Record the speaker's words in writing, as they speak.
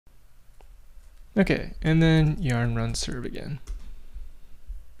Okay, and then yarn run serve again.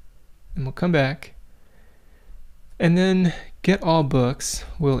 And we'll come back. And then get all books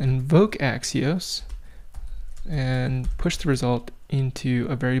will invoke Axios and push the result into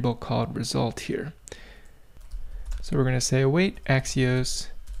a variable called result here. So we're going to say await Axios.get,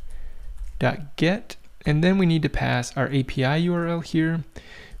 and then we need to pass our API URL here,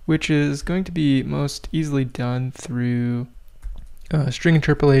 which is going to be most easily done through string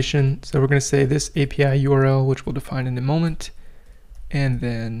interpolation. So we're going to say this API URL, which we'll define in a moment, and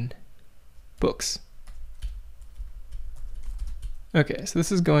then books. Okay, so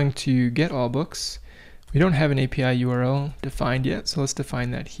this is going to get all books. We don't have an API URL defined yet, so let's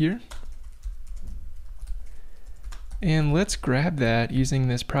define that here. And let's grab that using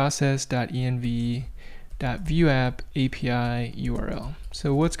this process.env.viewApp API URL.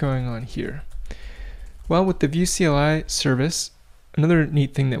 So what's going on here? Well, with the Vue CLI service, another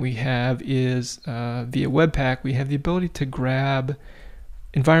neat thing that we have is via Webpack, we have the ability to grab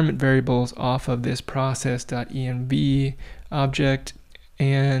environment variables off of this process.env object,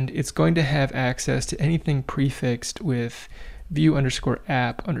 and it's going to have access to anything prefixed with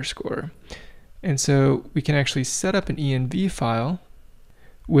Vue_app_. And so we can actually set up an env file,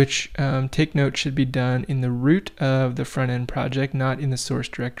 which, take note, should be done in the root of the front-end project, not in the source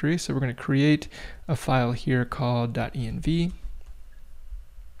directory. So we're going to create a file here called .env.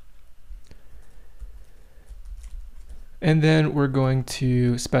 And then we're going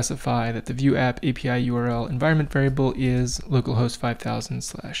to specify that the Vue app API URL environment variable is localhost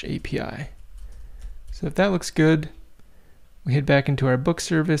 5000/API. So if that looks good, we head back into our book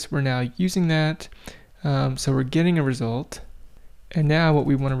service. We're now using that. So we're getting a result. And now what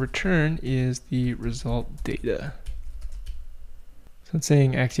we want to return is the result data. So it's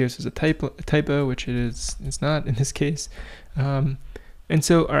saying Axios is a typo, which it's not in this case. And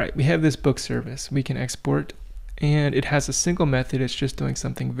so, all right, we have this book service. We can export, and it has a single method. It's just doing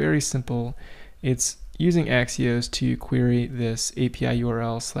something very simple. It's using Axios to query this API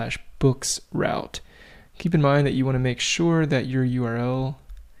URL /books route. Keep in mind that you want to make sure that your URL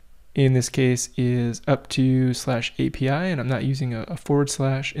in this case is up to /API, and I'm not using a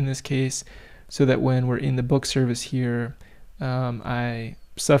 / in this case, so that when we're in the book service here, I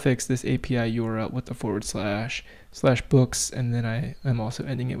suffix this API URL with the / /books, and then I'm also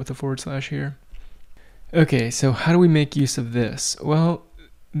ending it with a / here. Okay, so how do we make use of this? Well,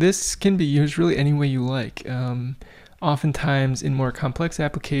 this can be used really any way you like. Oftentimes in more complex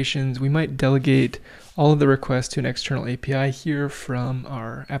applications, we might delegate all of the requests to an external API here from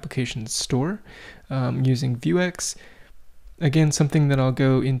our application store using Vuex. Again, something that I'll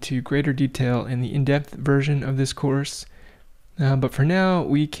go into greater detail in the in-depth version of this course. But for now,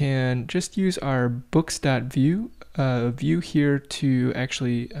 we can just use our books.view view here to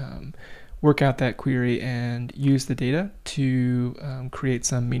actually work out that query and use the data to create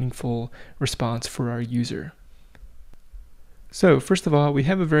some meaningful response for our user. So first of all, we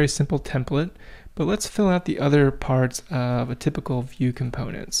have a very simple template, but let's fill out the other parts of a typical Vue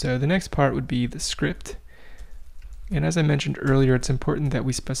component. So the next part would be the script. And as I mentioned earlier, it's important that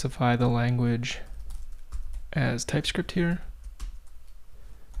we specify the language as TypeScript here.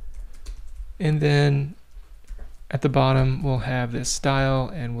 And then at the bottom, we'll have this style,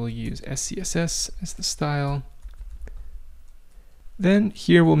 and we'll use SCSS as the style. Then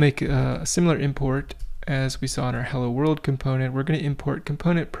here we'll make a similar import as we saw in our Hello World component. We're going to import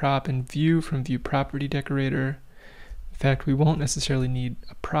component prop and view from Vue property decorator. In fact, we won't necessarily need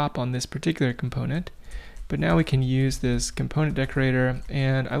a prop on this particular component, but now we can use this component decorator,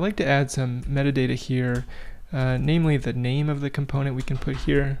 and I like to add some metadata here, namely the name of the component we can put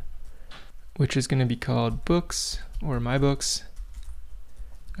here, which is going to be called books or my books.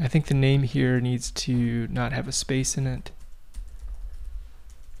 I think the name here needs to not have a space in it.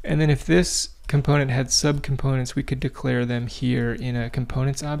 And then if this component had subcomponents, we could declare them here in a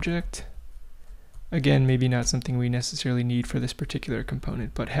components object. Again, maybe not something we necessarily need for this particular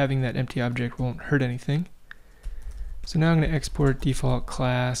component, but having that empty object won't hurt anything. So now I'm going to export default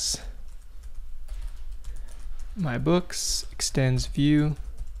class my books extends view.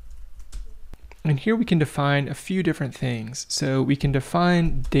 And here we can define a few different things. So we can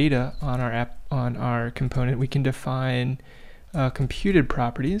define data on our component. We can define computed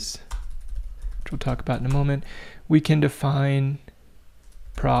properties, which we'll talk about in a moment. We can define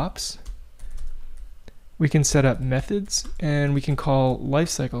props. We can set up methods, and we can call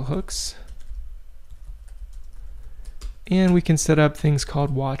lifecycle hooks. And we can set up things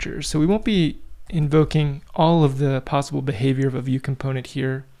called watchers. So we won't be invoking all of the possible behavior of a Vue component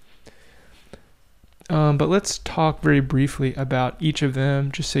here. But let's talk very briefly about each of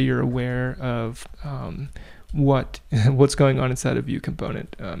them, just so you're aware of what's going on inside a Vue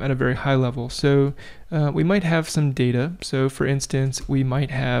component at a very high level. So we might have some data. So for instance, we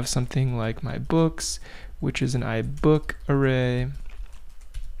might have something like my books, which is an iBook array.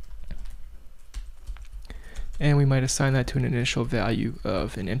 And we might assign that to an initial value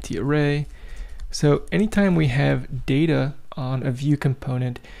of an empty array. So anytime we have data on a Vue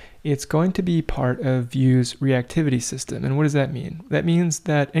component, it's going to be part of Vue's reactivity system. And what does that mean? That means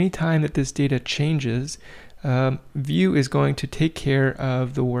that anytime that this data changes, Vue is going to take care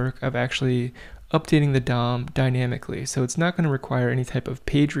of the work of actually updating the DOM dynamically. So it's not going to require any type of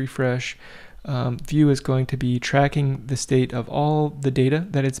page refresh. Vue is going to be tracking the state of all the data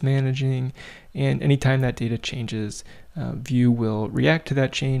that it's managing, and anytime that data changes, Vue will react to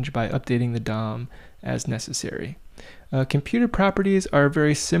that change by updating the DOM as necessary. Computed properties are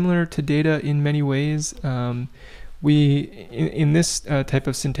very similar to data in many ways. In this type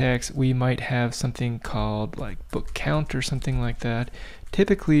of syntax, we might have something called like book count or something like that.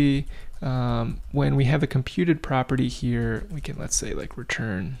 Typically, when we have a computed property here, we can, let's say, like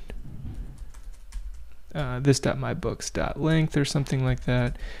return this.mybooks.length or something like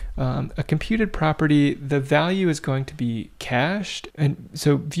that. A computed property, the value is going to be cached, and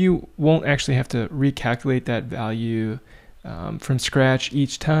so Vue won't actually have to recalculate that value from scratch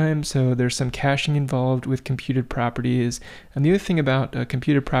each time. So there's some caching involved with computed properties. And the other thing about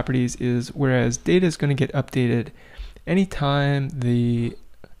computed properties is, whereas data is going to get updated anytime the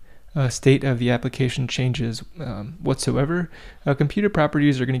state of the application changes whatsoever, computed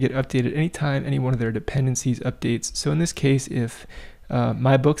properties are going to get updated anytime any one of their dependencies updates. So in this case, if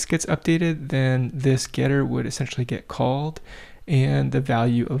my books gets updated, then this getter would essentially get called, and the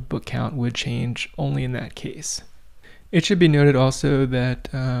value of book count would change only in that case. It should be noted also that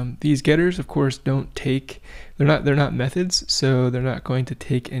these getters, of course, don't take, they're not methods, so they're not going to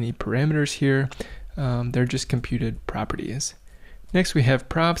take any parameters here. They're just computed properties. Next, we have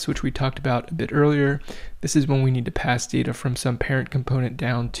props, which we talked about a bit earlier. This is when we need to pass data from some parent component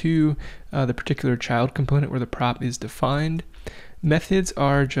down to the particular child component where the prop is defined. Methods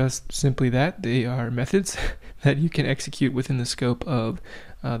are just simply that. They are methods that you can execute within the scope of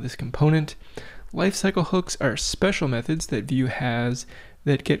this component. Lifecycle hooks are special methods that Vue has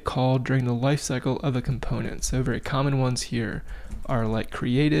that get called during the lifecycle of a component. So very common ones here are like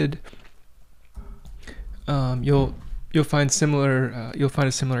created. You'll find a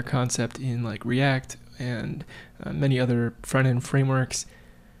similar concept in like React and many other front-end frameworks.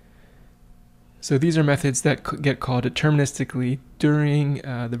 So these are methods that get called deterministically during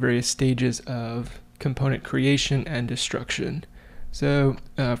the various stages of component creation and destruction. So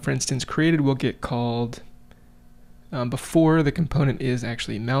for instance, created will get called before the component is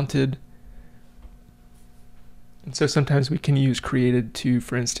actually mounted. And so sometimes we can use created to,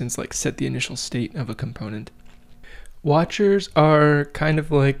 for instance, like set the initial state of a component. Watchers are kind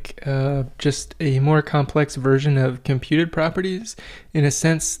of like just a more complex version of computed properties. In a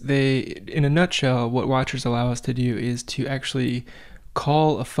sense, in a nutshell, what watchers allow us to do is to actually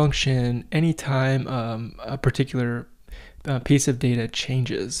call a function anytime a particular piece of data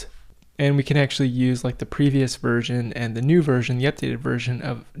changes. And we can actually use like the previous version and the new version, the updated version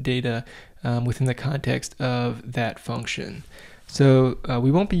of data within the context of that function. So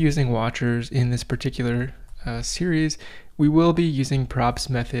we won't be using watchers in this particular series. We will be using props,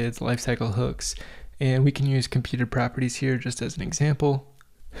 methods, lifecycle hooks, and we can use computed properties here just as an example.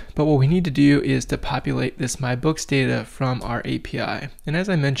 But what we need to do is to populate this MyBooks data from our API. And as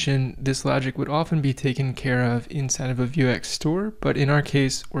I mentioned, this logic would often be taken care of inside of a Vuex store, but in our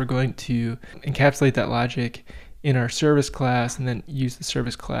case, we're going to encapsulate that logic in our service class and then use the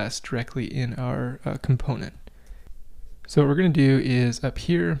service class directly in our component. So what we're going to do is up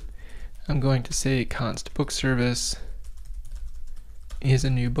here, I'm going to say const book service is a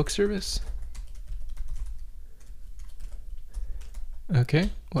new book service. Okay,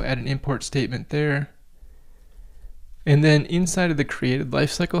 we'll add an import statement there. And then inside of the created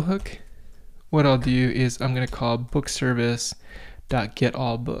lifecycle hook, what I'll do is I'm going to call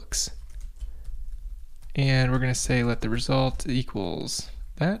bookservice.getAllBooks. And we're going to say let the result equals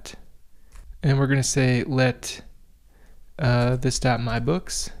that. And we're going to say let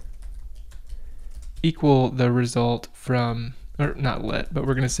this.mybooks equal the result from, or not let, but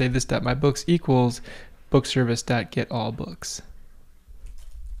we're going to say this.mybooks equals bookservice.getAllBooks.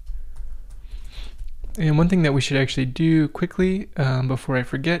 And one thing that we should actually do quickly before I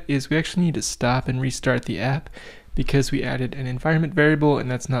forget is we actually need to stop and restart the app because we added an environment variable,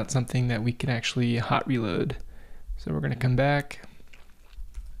 and that's not something that we can actually hot reload. So we're going to come back.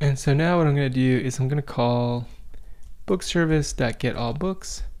 And so now what I'm going to do is I'm going to call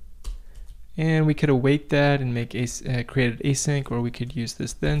bookservice.getAllBooks. And we could await that and make create it async, or we could use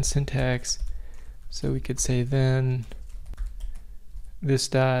this then syntax. So we could say then this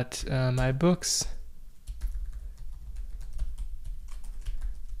dot my books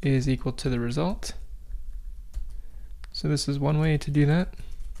is equal to the result. So this is one way to do that.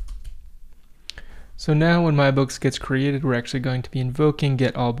 So now when my books gets created, we're actually going to be invoking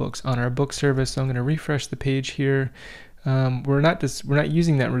get all books on our book service. So I'm going to refresh the page here. We're not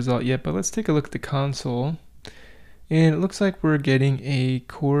using that result yet, but let's take a look at the console. And it looks like we're getting a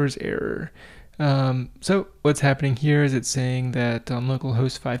CORS error. So what's happening here is it's saying that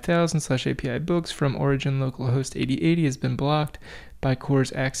localhost 5000/API books from origin localhost 8080 has been blocked by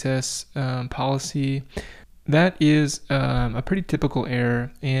CORS access policy. That is a pretty typical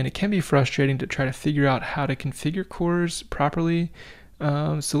error, and it can be frustrating to try to figure out how to configure CORS properly.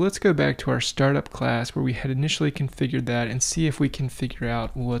 So let's go back to our startup class where we had initially configured that and see if we can figure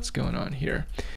out what's going on here.